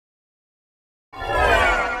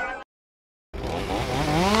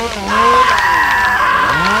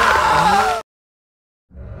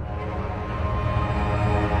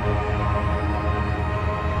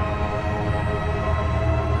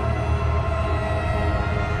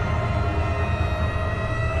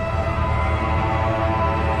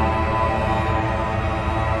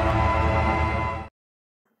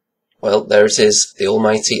there it is, the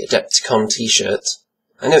almighty Adepticon t-shirt.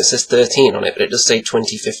 I know it says 13 on it, but it does say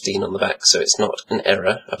 2015 on the back, so it's not an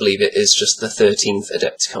error. I believe it is just the 13th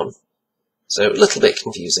Adepticon. So a little bit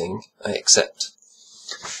confusing, I accept.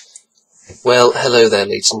 Well, hello there,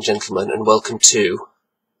 ladies and gentlemen, and welcome to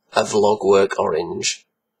a Vlogwork Orange.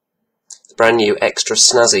 The brand new extra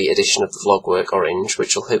snazzy edition of the Vlogwork Orange,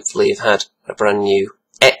 which will hopefully have had a brand new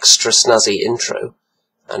extra snazzy intro,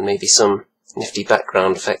 and maybe some nifty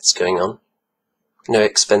background effects going on. No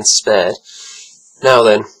expense spared. Now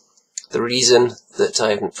then, the reason that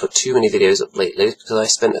I haven't put too many videos up lately is because I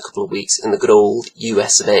spent a couple of weeks in the good old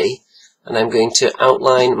US of A, and I'm going to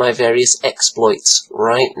outline my various exploits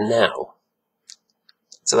right now.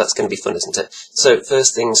 So that's going to be fun, isn't it? So,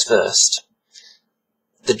 first things first.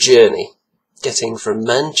 The journey. Getting from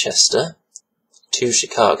Manchester to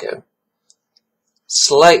Chicago.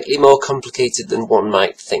 Slightly more complicated than one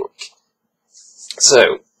might think.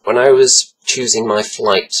 So, when I was choosing my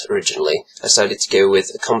flight originally, I decided to go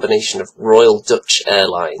with a combination of Royal Dutch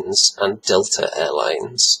Airlines and Delta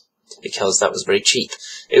Airlines, because that was very cheap.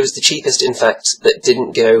 It was the cheapest, in fact, that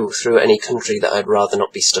didn't go through any country that I'd rather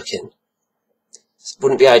not be stuck in. It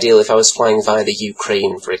wouldn't be ideal if I was flying via the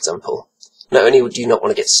Ukraine, for example. Not only would you not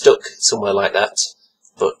want to get stuck somewhere like that,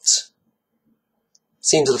 but it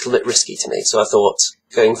seemed a little bit risky to me, so I thought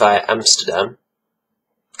going via Amsterdam,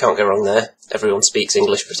 can't go wrong there, everyone speaks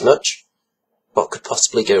English pretty much. What could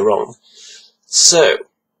possibly go wrong? So,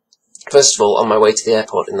 first of all, on my way to the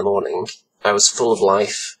airport in the morning, I was full of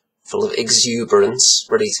life, full of exuberance,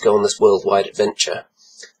 ready to go on this worldwide adventure.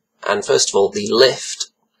 And first of all, the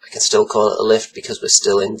lift, I can still call it a lift because we're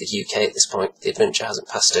still in the UK at this point, the adventure hasn't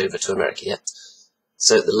passed over to America yet.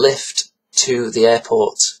 So the lift to the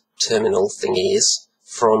airport terminal thingies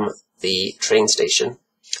from the train station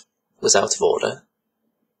was out of order.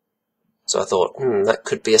 So I thought, that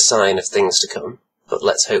could be a sign of things to come, but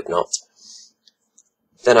let's hope not.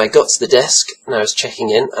 Then I got to the desk, and I was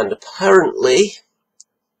checking in, and apparently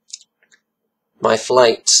my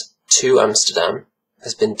flight to Amsterdam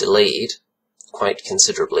has been delayed quite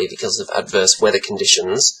considerably because of adverse weather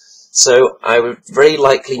conditions, so I would very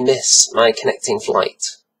likely miss my connecting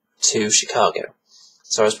flight to Chicago.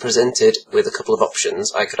 So I was presented with a couple of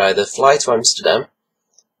options. I could either fly to Amsterdam,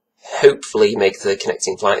 hopefully make the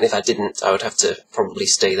connecting flight, and if I didn't, I would have to probably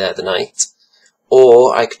stay there the night.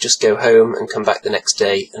 Or I could just go home and come back the next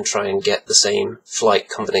day and try and get the same flight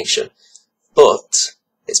combination. But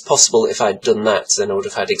it's possible if I'd done that, then I would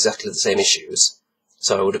have had exactly the same issues.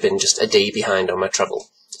 So I would have been just a day behind on my travel.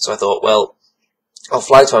 So I thought, well, I'll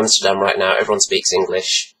fly to Amsterdam right now, everyone speaks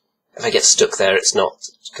English. If I get stuck there, it's not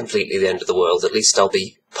completely the end of the world. At least I'll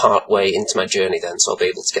be part way into my journey then, so I'll be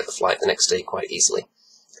able to get the flight the next day quite easily.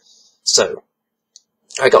 So,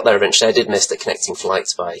 I got there eventually. I did miss the connecting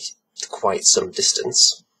flights by quite some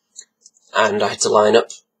distance, and I had to line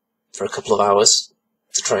up for a couple of hours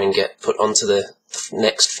to try and get put onto the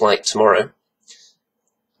next flight tomorrow,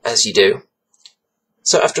 as you do.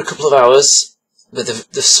 So after a couple of hours,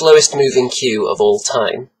 with the slowest moving queue of all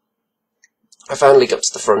time, I finally got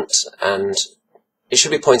to the front, and it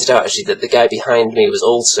should be pointed out actually that the guy behind me was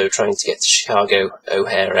also trying to get to Chicago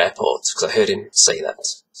O'Hare Airport, because I heard him say that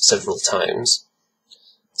several times,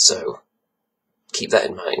 so keep that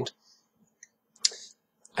in mind.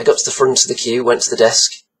 I got to the front of the queue, went to the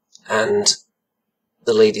desk, and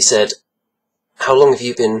the lady said, "How long have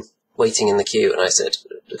you been waiting in the queue?" And I said,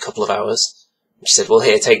 "A couple of hours." And she said, "Well,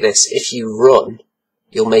 here, take this. If you run,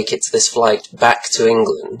 you'll make it to this flight back to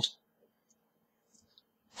England.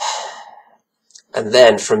 And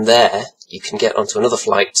then from there, you can get onto another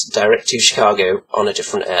flight direct to Chicago on a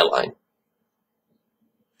different airline."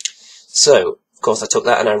 So, of course, I took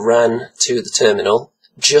that and I ran to the terminal,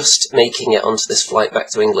 just making it onto this flight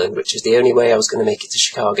back to England, which is the only way I was going to make it to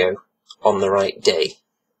Chicago on the right day.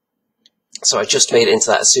 So I just made it into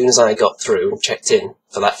that. As soon as I got through and checked in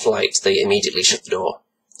for that flight, they immediately shut the door.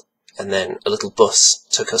 And then a little bus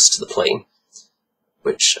took us to the plane,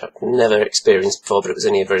 which I've never experienced before, but it was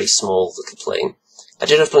only a very small little plane. I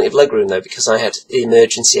did have plenty of legroom though, because I had the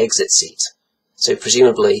emergency exit seat. So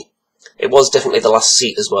presumably, it was definitely the last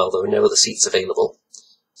seat as well, there were no other seats available.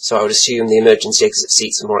 So I would assume the emergency exit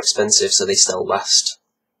seats are more expensive, so they sell last.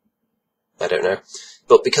 I don't know.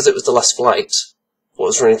 But because it was the last flight, what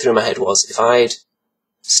was running through my head was, if I'd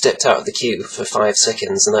stepped out of the queue for 5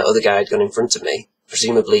 seconds and that other guy had gone in front of me,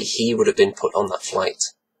 presumably he would have been put on that flight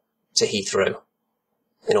to Heathrow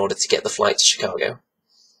in order to get the flight to Chicago.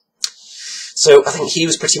 So I think he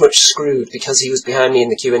was pretty much screwed because he was behind me in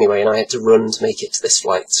the queue anyway, and I had to run to make it to this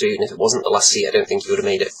flight. So even if it wasn't the last seat, I don't think he would have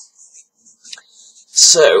made it.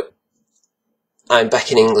 So I'm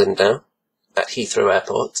back in England now. at Heathrow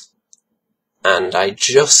Airport, and I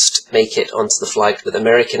just make it onto the flight with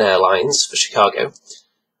American Airlines for Chicago,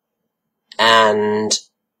 and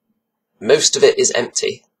most of it is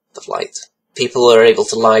empty, the flight. People are able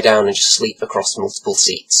to lie down and just sleep across multiple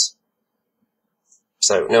seats.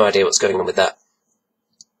 So, no idea what's going on with that.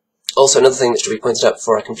 Also, another thing that should be pointed out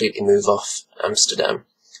before I completely move off Amsterdam.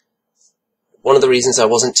 One of the reasons I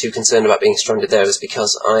wasn't too concerned about being stranded there was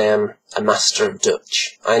because I am a master of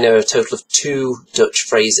Dutch. I know a total of 2 Dutch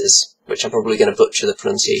phrases, which I'm probably going to butcher the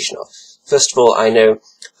pronunciation of. First of all, I know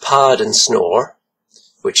paard and snore,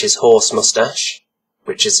 which is horse moustache,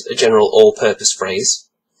 which is a general all-purpose phrase.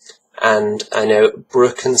 And I know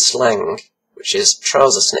brook and slang, which is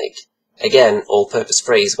trouser snake. Again, all-purpose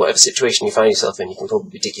phrase. Whatever situation you find yourself in, you can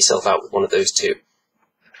probably dig yourself out with one of those 2.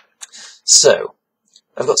 So,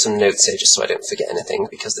 I've got some notes here just so I don't forget anything,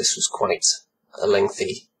 because this was quite a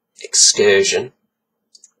lengthy excursion.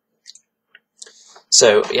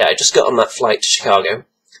 So, yeah, I just got on that flight to Chicago,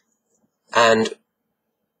 and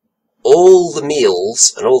all the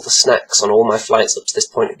meals and all the snacks on all my flights up to this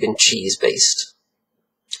point have been cheese-based.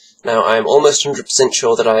 Now, I'm almost 100%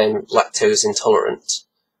 sure that I am lactose intolerant,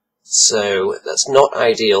 so that's not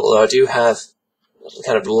ideal, although I do have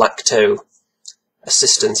kind of lacto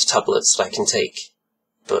assistance tablets that I can take,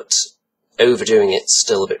 but overdoing it's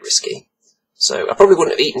still a bit risky. So I probably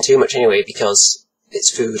wouldn't have eaten too much anyway, because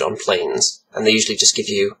it's food on planes, and they usually just give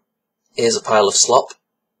you, here's a pile of slop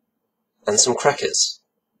and some crackers.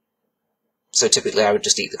 So typically I would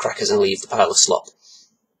just eat the crackers and leave the pile of slop.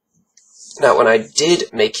 Now, when I did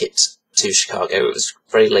make it to Chicago, it was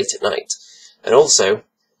very late at night, and also,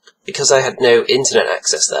 because I had no internet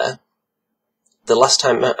access there, the last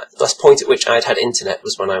point at which I'd had internet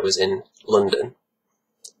was when I was in London,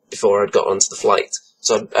 before I'd got onto the flight.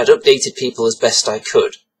 So I'd updated people as best I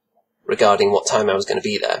could regarding what time I was going to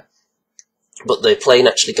be there, but the plane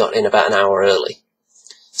actually got in about an hour early,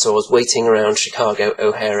 so I was waiting around Chicago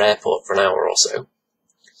O'Hare Airport for an hour or so,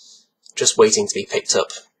 just waiting to be picked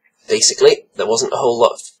up. Basically, there wasn't a whole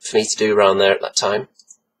lot for me to do around there at that time.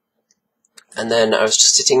 And then I was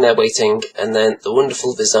just sitting there waiting, and then the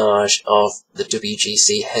wonderful visage of the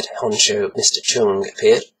WGC head honcho, Mr. Chung,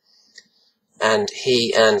 appeared. And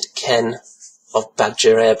he and Ken of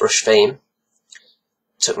Badger Airbrush fame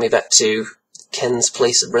took me back to Ken's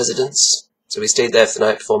place of residence. So we stayed there for the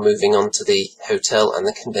night before moving on to the hotel and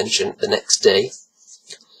the convention the next day.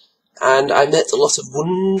 And I met a lot of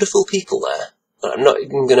wonderful people there. But I'm not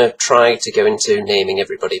even going to try to go into naming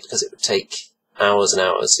everybody, because it would take hours and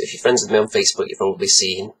hours. If you're friends with me on Facebook, you've probably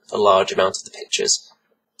seen a large amount of the pictures.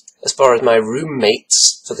 As far as my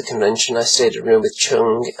roommates for the convention, I stayed in a room with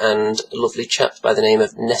Chung and a lovely chap by the name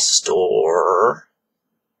of Nestor.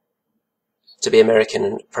 To be American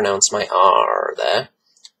and pronounce my R there.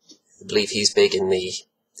 I believe he's big in the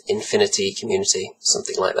Infinity community,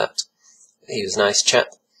 something like that. He was a nice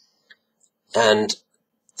chap. And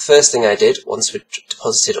the first thing I did, once we'd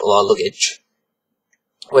deposited all our luggage,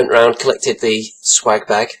 went round, collected the swag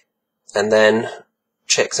bag, and then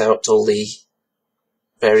checked out all the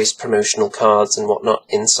various promotional cards and whatnot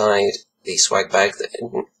inside the swag bag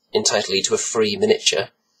that entitled you to a free miniature.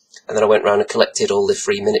 And then I went round and collected all the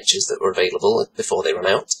free miniatures that were available before they ran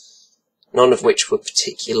out, none of which were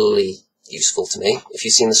particularly useful to me. If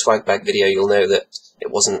you've seen the swag bag video, you'll know that it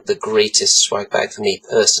wasn't the greatest swag bag for me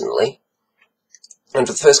personally. And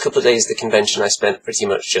for the first couple of days of the convention, I spent pretty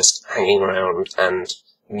much just hanging around and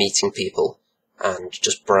meeting people and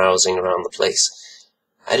just browsing around the place.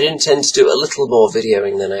 I did intend to do a little more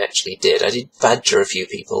videoing than I actually did. I did badger a few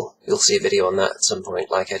people. You'll see a video on that at some point,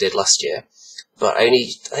 like I did last year. But I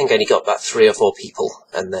think I only got about 3 or 4 people,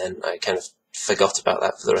 and then I kind of forgot about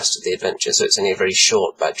that for the rest of the adventure, so it's only a very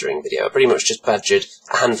short badgering video. I pretty much just badgered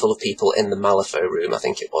a handful of people in the Malifaux room, I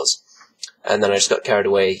think it was. And then I just got carried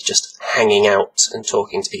away just hanging out and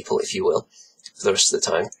talking to people, if you will, for the rest of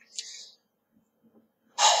the time.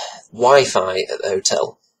 Wi-Fi at the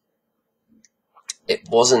hotel. It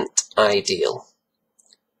wasn't ideal.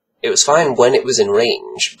 It was fine when it was in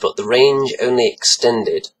range, but the range only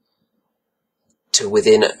extended to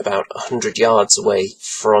within about 100 yards away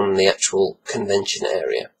from the actual convention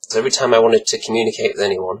area. So every time I wanted to communicate with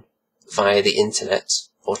anyone via the internet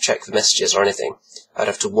or check for messages or anything, I'd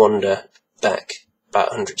have to wander back about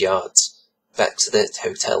 100 yards back to the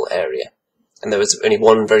hotel area. And there was only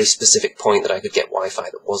one very specific point that I could get Wi-Fi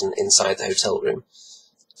that wasn't inside the hotel room.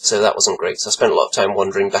 So that wasn't great. So I spent a lot of time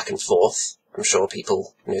wandering back and forth. I'm sure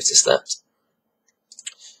people noticed that.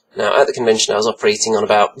 Now, at the convention, I was operating on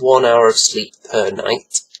about 1 hour of sleep per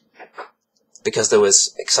night, because there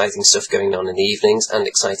was exciting stuff going on in the evenings and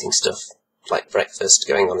exciting stuff like breakfast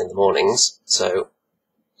going on in the mornings, so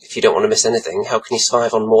if you don't want to miss anything, how can you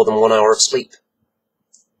survive on more than 1 hour of sleep?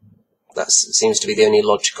 That seems to be the only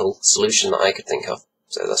logical solution that I could think of,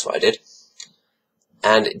 so that's what I did.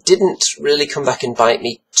 And it didn't really come back and bite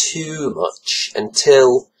me too much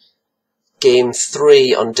until Game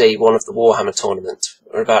 3 on day 1 of the Warhammer tournament.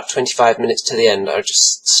 Or about 25 minutes to the end, I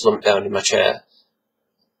just slumped down in my chair,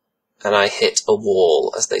 and I hit a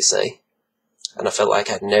wall, as they say, and I felt like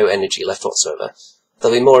I had no energy left whatsoever.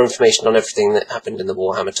 There'll be more information on everything that happened in the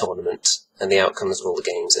Warhammer tournament, and the outcomes of all the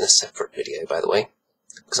games in a separate video, by the way,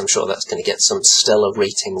 because I'm sure that's going to get some stellar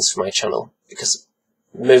ratings for my channel, because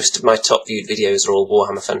most of my top viewed videos are all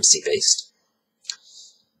Warhammer Fantasy based.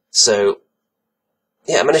 So,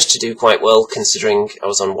 yeah, I managed to do quite well considering I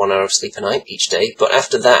was on 1 hour of sleep a night each day, but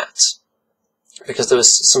after that, because there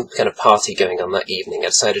was some kind of party going on that evening, I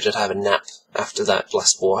decided I'd have a nap after that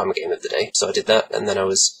last Warhammer game of the day, so I did that, and then I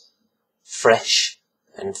was fresh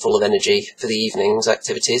and full of energy for the evening's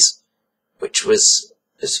activities, which was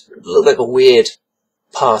just a little bit of a weird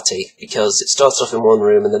party, because it started off in one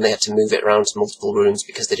room and then they had to move it around to multiple rooms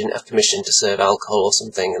because they didn't have permission to serve alcohol or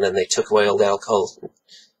something, and then they took away all the alcohol and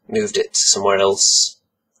moved it to somewhere else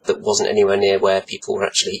that wasn't anywhere near where people were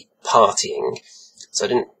actually partying, so I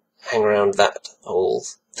didn't hang around that whole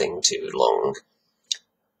thing too long.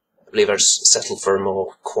 I believe I just settled for a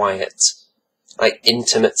more quiet, like,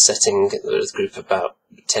 intimate setting. There was a group of about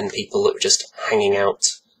 10 people that were just hanging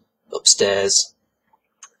out upstairs.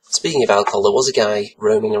 Speaking of alcohol, there was a guy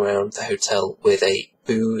roaming around the hotel with a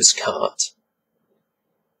booze cart,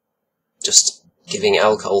 just giving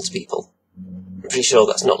alcohol to people. I'm pretty sure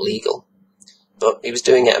that's not legal, but he was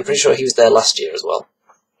doing it. I'm pretty sure he was there last year as well.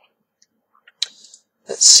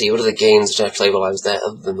 Let's see, what other games did I play while I was there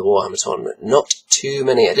other than the Warhammer tournament? Not too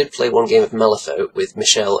many. I did play one game of Malifaux with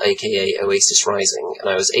Michelle, aka Oasis Rising, and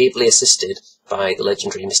I was ably assisted by the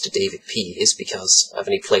legendary Mr. David Pease, because I've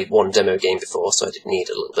only played one demo game before, so I did need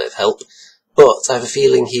a little bit of help. But I have a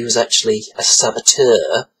feeling he was actually a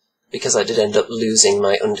saboteur, because I did end up losing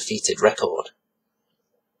my undefeated record.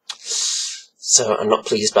 So I'm not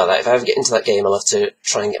pleased by that. If I ever get into that game, I'll have to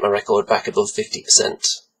try and get my record back above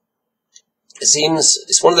 50%. It seems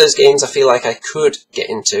it's one of those games I feel like I could get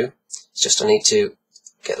into. It's just I need to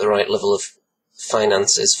get the right level of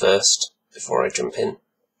finances first before I jump in.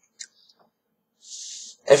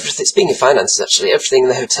 Speaking of finances, actually, everything in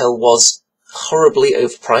the hotel was horribly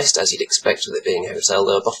overpriced, as you'd expect with it being a hotel.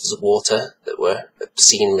 There were bottles of water that were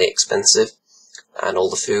obscenely expensive, and all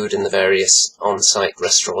the food in the various on-site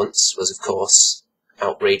restaurants was, of course,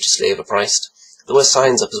 outrageously overpriced. There were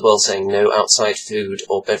signs up as well saying no outside food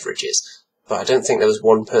or beverages, but I don't think there was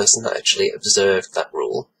one person that actually observed that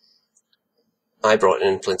rule. I brought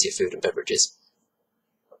in plenty of food and beverages,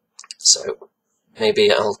 so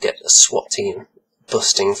maybe I'll get a SWAT team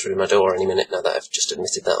busting through my door any minute now that I've just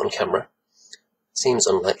admitted that on camera. Seems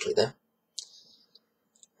unlikely though.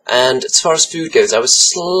 And as far as food goes, I was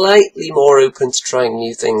slightly more open to trying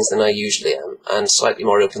new things than I usually am, and slightly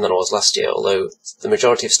more open than I was last year, although the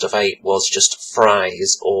majority of stuff I ate was just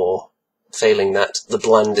fries, or, failing that, the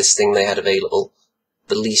blandest thing they had available,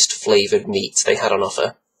 the least flavoured meat they had on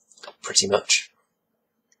offer, pretty much.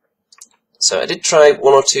 So I did try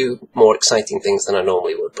one or two more exciting things than I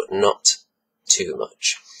normally would, but not too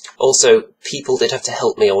much. Also, people did have to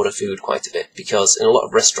help me order food quite a bit, because in a lot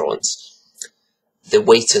of restaurants, the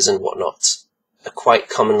waiters and whatnot are quite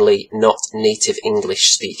commonly not native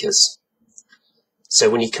English speakers. So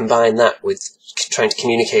when you combine that with trying to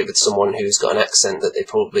communicate with someone who's got an accent that they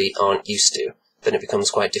probably aren't used to, then it becomes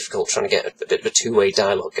quite difficult trying to get a bit of a two-way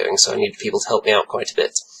dialogue going, so I needed people to help me out quite a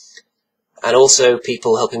bit. And also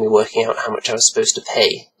people helping me working out how much I was supposed to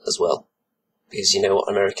pay as well, because you know what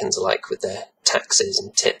Americans are like with their taxes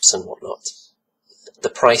and tips and whatnot. The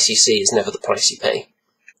price you see is never the price you pay.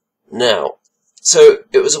 Now, so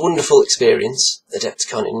it was a wonderful experience,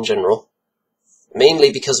 Adepticon in general,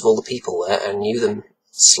 mainly because of all the people there. I knew them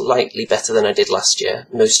slightly better than I did last year,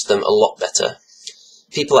 most of them a lot better.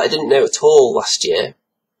 People that I didn't know at all last year,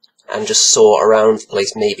 and just saw around the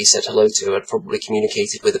place, maybe said hello to, I'd probably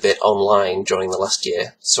communicated with a bit online during the last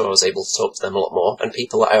year, so I was able to talk to them a lot more. And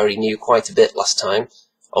people that I already knew quite a bit last time,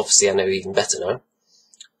 obviously I know even better now.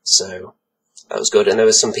 So that was good, and there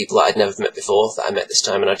were some people that I'd never met before that I met this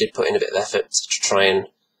time, and I did put in a bit of effort to try and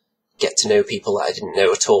get to know people that I didn't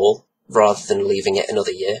know at all, rather than leaving it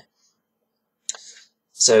another year.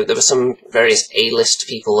 So there were some various A-list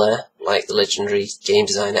people there, like the legendary game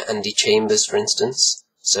designer Andy Chambers, for instance,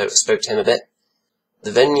 so I spoke to him a bit.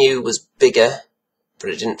 The venue was bigger,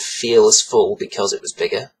 but it didn't feel as full because it was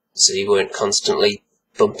bigger, so you weren't constantly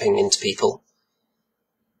bumping into people.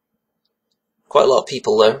 Quite a lot of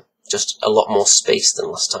people though, just a lot more space than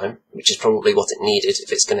last time, which is probably what it needed if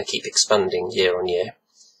it's going to keep expanding year on year.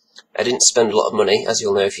 I didn't spend a lot of money, as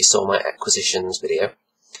you'll know if you saw my acquisitions video.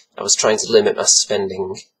 I was trying to limit my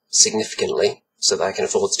spending significantly so that I can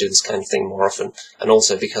afford to do this kind of thing more often, and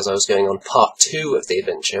also because I was going on part 2 of the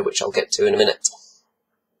adventure, which I'll get to in a minute.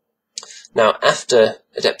 Now, after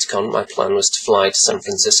Adepticon, my plan was to fly to San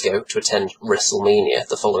Francisco to attend WrestleMania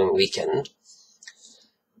the following weekend.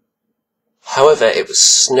 However, it was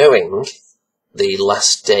snowing the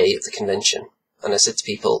last day of the convention, and I said to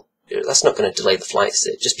people, that's not going to delay the flight, is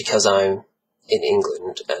it? Just because I'm in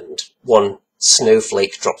England and one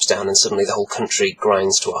snowflake drops down and suddenly the whole country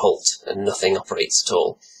grinds to a halt and nothing operates at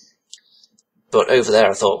all. But over there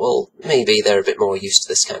I thought, well, maybe they're a bit more used to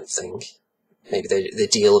this kind of thing. Maybe they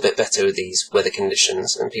deal a bit better with these weather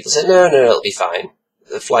conditions. And people said, no, it'll be fine.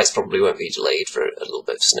 The flights probably won't be delayed for a little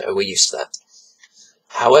bit of snow. We're used to that.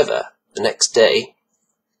 However, the next day,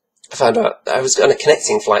 I found out I was on a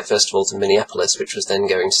connecting flight, first of all, to Minneapolis, which was then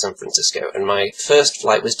going to San Francisco. And my first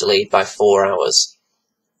flight was delayed by 4 hours.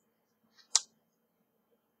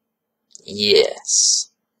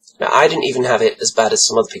 Yes. Now, I didn't even have it as bad as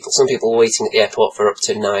some other people. Some people were waiting at the airport for up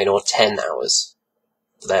to 9 or 10 hours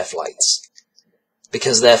for their flights,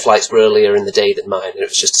 because their flights were earlier in the day than mine, and it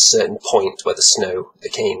was just a certain point where the snow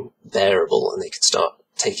became bearable and they could start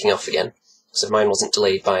taking off again. So mine wasn't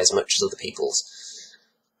delayed by as much as other people's.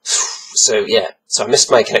 So yeah, so I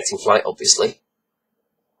missed my connecting flight, obviously.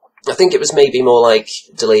 I think it was maybe more like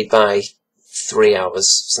delayed by 3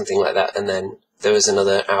 hours, something like that, and then there was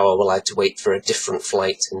another hour while I had to wait for a different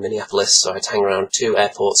flight in Minneapolis, so I had to hang around 2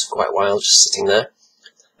 airports for quite a while, just sitting there.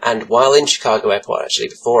 And while in Chicago Airport, actually,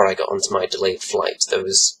 before I got onto my delayed flight, there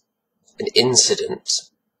was an incident,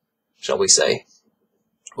 shall we say,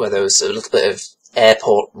 where there was a little bit of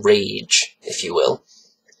airport rage, if you will,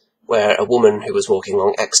 where a woman who was walking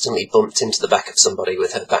along accidentally bumped into the back of somebody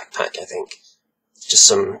with her backpack, I think. Just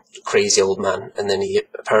some crazy old man, and then he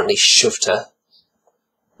apparently shoved her,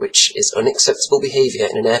 which is unacceptable behaviour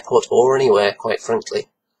in an airport or anywhere, quite frankly.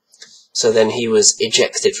 So then he was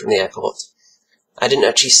ejected from the airport. I didn't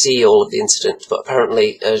actually see all of the incident, but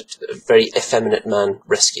apparently a very effeminate man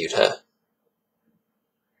rescued her.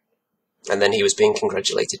 And then he was being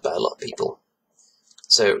congratulated by a lot of people.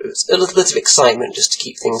 So it was a little bit of excitement just to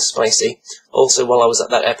keep things spicy. Also, while I was at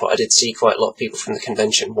that airport, I did see quite a lot of people from the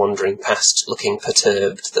convention wandering past, looking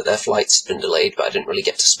perturbed that their flights had been delayed, but I didn't really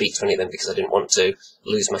get to speak to any of them because I didn't want to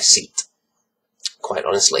lose my seat, quite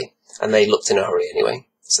honestly. And they looked in a hurry anyway,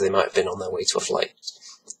 so they might have been on their way to a flight.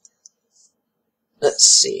 Let's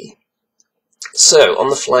see. So, on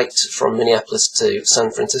the flight from Minneapolis to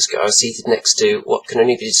San Francisco, I was seated next to what can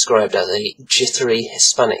only be described as a jittery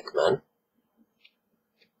Hispanic man.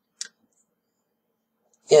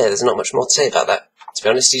 Yeah, there's not much more to say about that. To be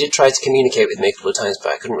honest, he did try to communicate with me a couple of times,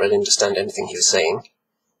 but I couldn't really understand anything he was saying.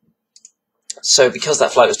 So, because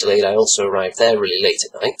that flight was delayed, I also arrived there really late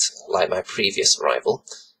at night, like my previous arrival.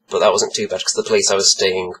 But that wasn't too bad, because the place I was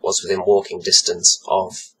staying was within walking distance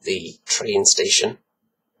of the train station,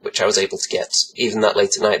 which I was able to get. Even that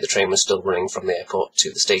late at night, the train was still running from the airport to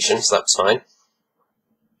the station, so that was fine.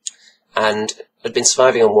 And I'd been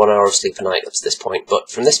surviving on 1 hour of sleep a night up to this point, but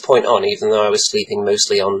from this point on, even though I was sleeping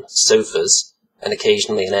mostly on sofas, and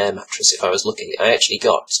occasionally an air mattress if I was lucky, I actually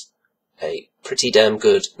got a pretty damn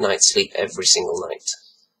good night's sleep every single night.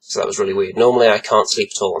 So that was really weird. Normally I can't sleep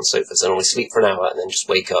at all on sofas. I only sleep for an hour and then just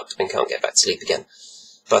wake up and can't get back to sleep again.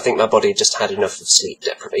 But I think my body just had enough of sleep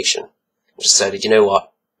deprivation. I just decided, you know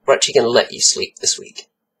what, we're actually going to let you sleep this week.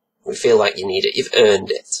 We feel like you need it. You've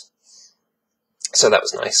earned it. So that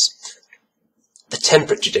was nice. The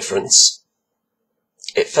temperature difference.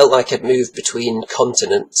 It felt like I'd moved between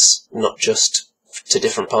continents, not just to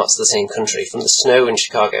different parts of the same country. From the snow in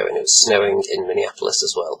Chicago, and it was snowing in Minneapolis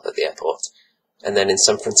as well, at the airport. And then in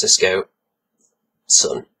San Francisco,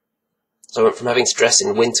 sun. So I went from having to dress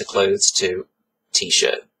in winter clothes to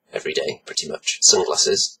t-shirt every day, pretty much.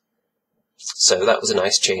 Sunglasses. So that was a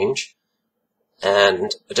nice change.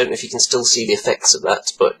 And I don't know if you can still see the effects of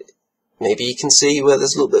that, but maybe you can see where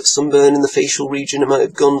there's a little bit of sunburn in the facial region. It might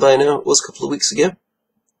have gone by now. It was a couple of weeks ago.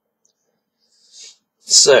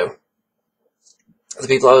 So, the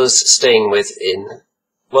people I was staying with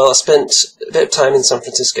well, I spent a bit of time in San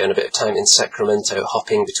Francisco and a bit of time in Sacramento,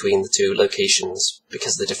 hopping between the two locations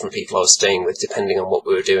because of the different people I was staying with, depending on what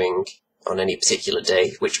we were doing on any particular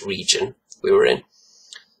day, which region we were in.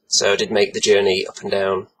 So I did make the journey up and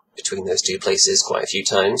down between those two places quite a few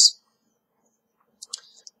times.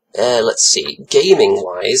 Let's see,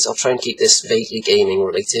 gaming-wise, I'll try and keep this vaguely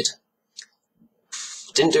gaming-related.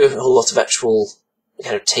 Didn't do a whole lot of actual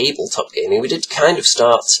kind of tabletop gaming. We did kind of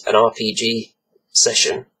start an RPG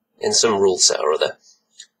session in some rule set or other,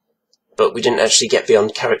 but we didn't actually get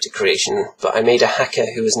beyond character creation. But I made a hacker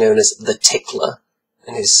who was known as the Tickler,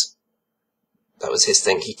 and that was his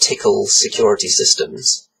thing. He tickles security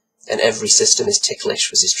systems, and every system is ticklish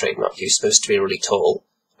was his trademark. He was supposed to be really tall,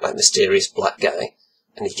 like mysterious black guy,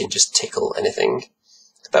 and he can just tickle anything.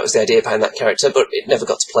 That was the idea behind that character, but it never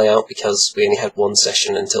got to play out because we only had one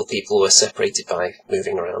session until people were separated by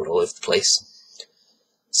moving around all over the place.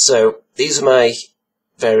 So these are my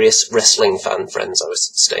various wrestling fan friends I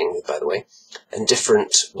was staying with, by the way, and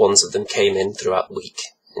different ones of them came in throughout the week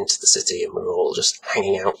into the city, and we were all just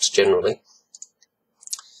hanging out generally.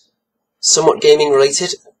 Somewhat gaming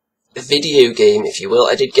related, a video game if you will.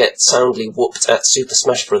 I did get soundly whooped at Super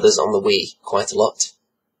Smash Bros. On the Wii quite a lot,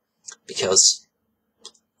 because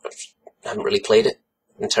I haven't really played it.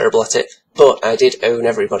 I'm terrible at it. But I did own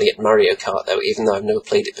everybody at Mario Kart, though, even though I've never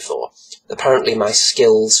played it before. Apparently my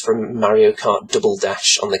skills from Mario Kart Double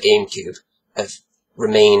Dash on the GameCube have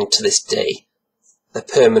remained to this day. They're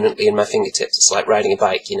permanently in my fingertips. It's like riding a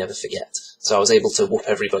bike, you never forget. So I was able to whoop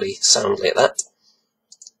everybody soundly at that.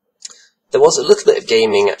 There was a little bit of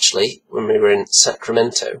gaming, actually, when we were in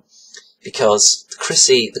Sacramento, because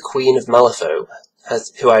Chrissy, the Queen of Malifaux,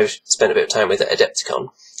 who I've spent a bit of time with at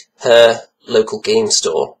Adepticon, her local game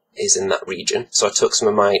store is in that region, so I took some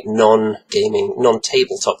of my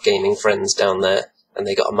non-tabletop gaming friends down there, and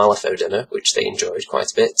they got a Malifaux demo, which they enjoyed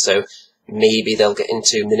quite a bit, so maybe they'll get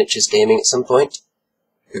into miniatures gaming at some point.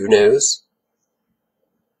 Who knows?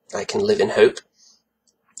 I can live in hope.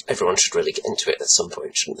 Everyone should really get into it at some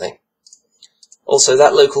point, shouldn't they? Also,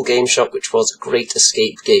 that local game shop, which was Great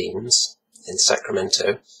Escape Games in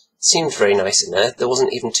Sacramento, seemed very nice in there. There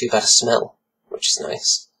wasn't even too bad a smell, which is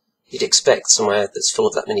nice. You'd expect somewhere that's full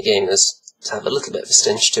of that many gamers to have a little bit of a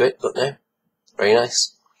stench to it, but no, very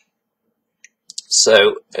nice.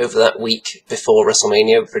 So, over that week before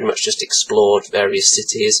WrestleMania, we pretty much just explored various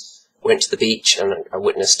cities, went to the beach, and I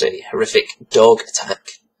witnessed a horrific dog attack,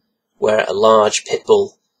 where a large pit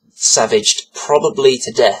bull savaged, probably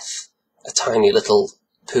to death, a tiny little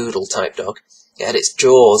poodle-type dog. It had its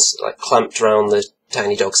jaws clamped around the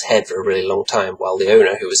tiny dog's head for a really long time, while the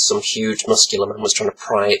owner, who was some huge muscular man, was trying to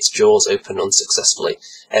pry its jaws open unsuccessfully,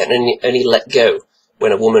 and only let go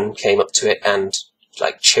when a woman came up to it and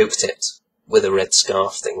choked it with a red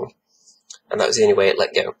scarf thing, and that was the only way it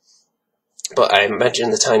let go. But I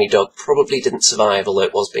imagine the tiny dog probably didn't survive, although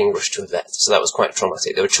it was being rushed to a vet, so that was quite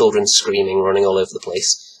traumatic. There were children screaming, running all over the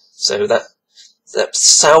place, so that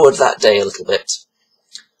soured that day a little bit.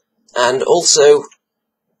 And also,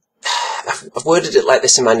 I've worded it like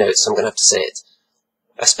this in my notes, so I'm going to have to say it.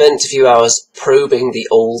 I spent a few hours probing the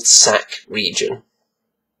Old Sac region.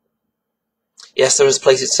 Yes, there is a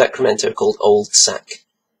place in Sacramento called Old Sac.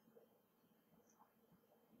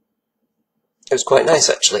 It was quite nice,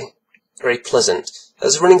 actually. Very pleasant.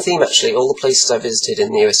 There's a running theme, actually. All the places I visited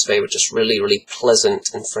in the US of A were just really, really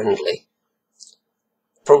pleasant and friendly.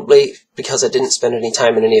 Probably because I didn't spend any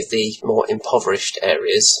time in any of the more impoverished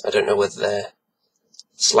areas. I don't know whether they're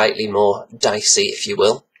slightly more dicey, if you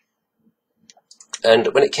will.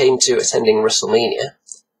 And when it came to attending WrestleMania,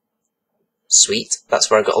 sweet,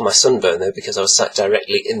 that's where I got all my sunburn though, because I was sat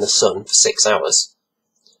directly in the sun for 6 hours.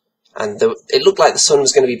 And it looked like the sun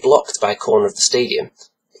was going to be blocked by a corner of the stadium,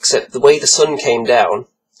 except the way the sun came down,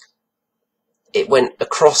 it went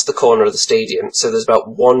across the corner of the stadium, so there's about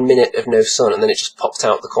 1 minute of no sun, and then it just popped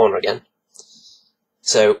out the corner again.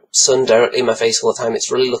 So, sun directly in my face all the time.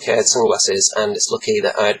 It's really lucky I had sunglasses, and it's lucky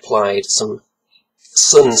that I had applied some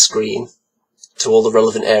sunscreen to all the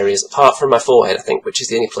relevant areas, apart from my forehead, I think, which is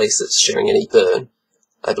the only place that's showing any burn,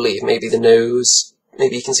 I believe. Maybe the nose,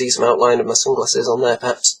 maybe you can see some outline of my sunglasses on there,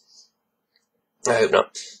 perhaps. I hope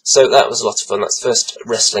not. So that was a lot of fun. That's the first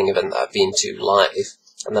wrestling event that I've been to live.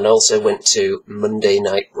 And then I also went to Monday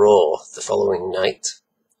Night Raw the following night,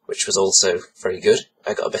 which was also very good.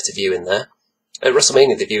 I got a better view in there. At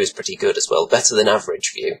WrestleMania the view was pretty good as well, better than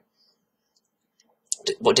average view.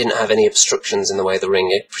 But didn't have any obstructions in the way of the ring.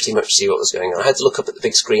 You could pretty much see what was going on. I had to look up at the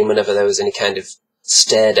big screen whenever there was any kind of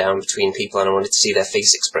stare down between people and I wanted to see their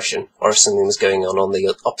face expression, or if something was going on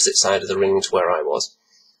the opposite side of the ring to where I was.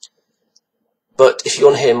 But if you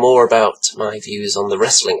want to hear more about my views on the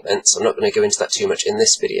wrestling events, I'm not going to go into that too much in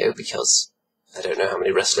this video because I don't know how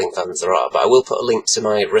many wrestling fans there are, but I will put a link to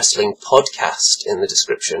my wrestling podcast in the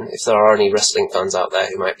description if there are any wrestling fans out there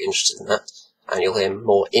who might be interested in that, and you'll hear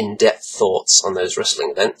more in-depth thoughts on those wrestling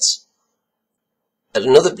events. And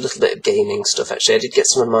another little bit of gaming stuff, actually. I did get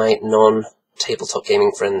some of my non-tabletop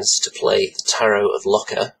gaming friends to play the Tarot of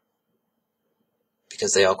Locker,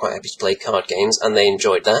 because they are quite happy to play card games, and they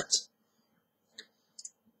enjoyed that.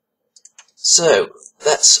 So,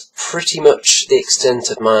 that's pretty much the extent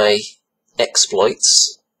of my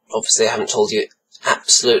exploits. Obviously I haven't told you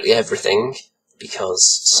absolutely everything,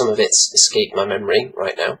 because some of it's escaped my memory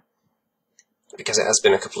right now, because it has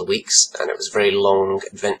been a couple of weeks, and it was a very long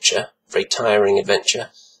adventure, very tiring adventure.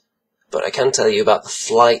 But I can tell you about the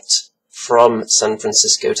flight from San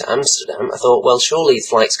Francisco to Amsterdam. I thought, well, surely the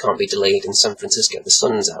flights can't be delayed in San Francisco, the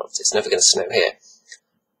sun's out, it's never going to snow here.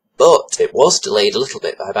 But it was delayed a little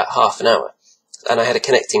bit by about half an hour, and I had a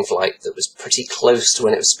connecting flight that was pretty close to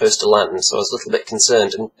when it was supposed to land, so I was a little bit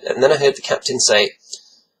concerned, and then I heard the captain say,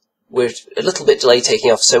 we're a little bit delayed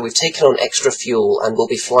taking off, so we've taken on extra fuel and we'll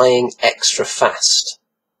be flying extra fast.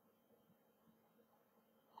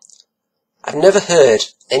 I've never heard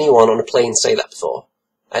anyone on a plane say that before.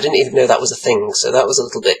 I didn't even know that was a thing, so that was a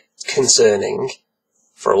little bit concerning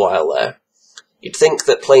for a while there. You'd think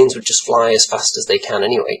that planes would just fly as fast as they can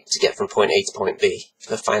anyway to get from point A to point B,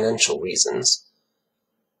 for financial reasons.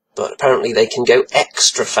 But apparently they can go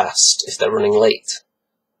extra fast if they're running late.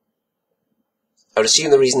 I would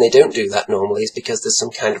assume the reason they don't do that normally is because there's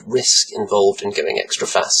some kind of risk involved in going extra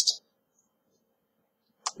fast.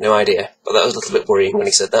 No idea, but that was a little bit worrying when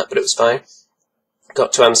he said that, but it was fine.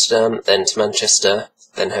 Got to Amsterdam, then to Manchester,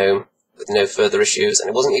 then home, with no further issues, and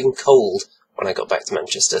it wasn't even cold when I got back to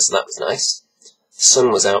Manchester, so that was nice. The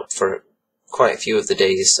sun was out for quite a few of the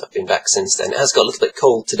days I've been back since then. It has got a little bit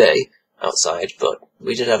cold today outside, but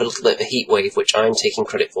we did have a little bit of a heat wave, which I'm taking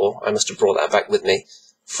credit for. I must have brought that back with me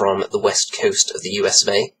from the west coast of the US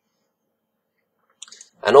of A.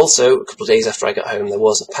 And also, a couple of days after I got home, there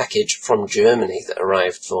was a package from Germany that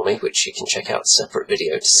arrived for me, which you can check out a separate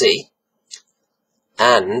video to see.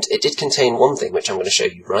 And it did contain one thing, which I'm going to show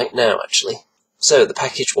you right now, actually. So, the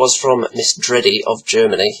package was from Miss Dreddy of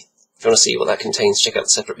Germany. If you want to see what that contains, check out the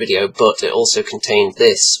separate video, but it also contained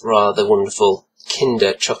this rather wonderful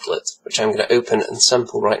Kinder chocolate, which I'm going to open and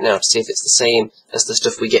sample right now to see if it's the same as the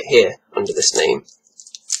stuff we get here under this name.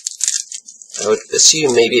 I would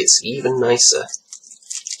assume maybe it's even nicer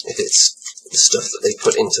if it's the stuff that they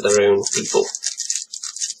put into their own people.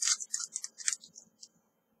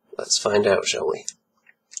 Let's find out, shall we?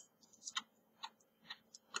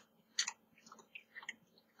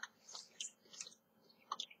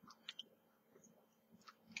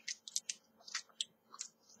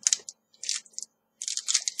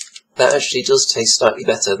 That actually does taste slightly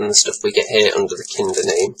better than the stuff we get here under the Kinder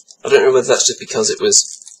name. I don't know whether that's just because it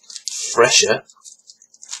was fresher,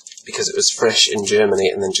 because it was fresh in Germany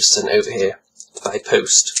and then just sent over here by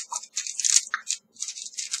post.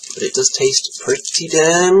 But it does taste pretty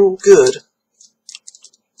damn good.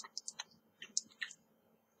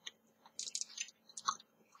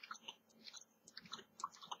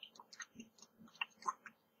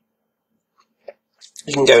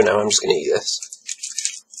 You can go now, I'm just going to eat this.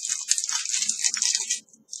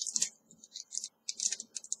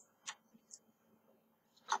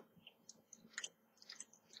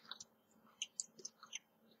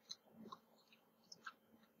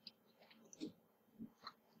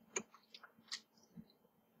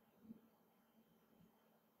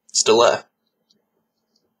 Still there.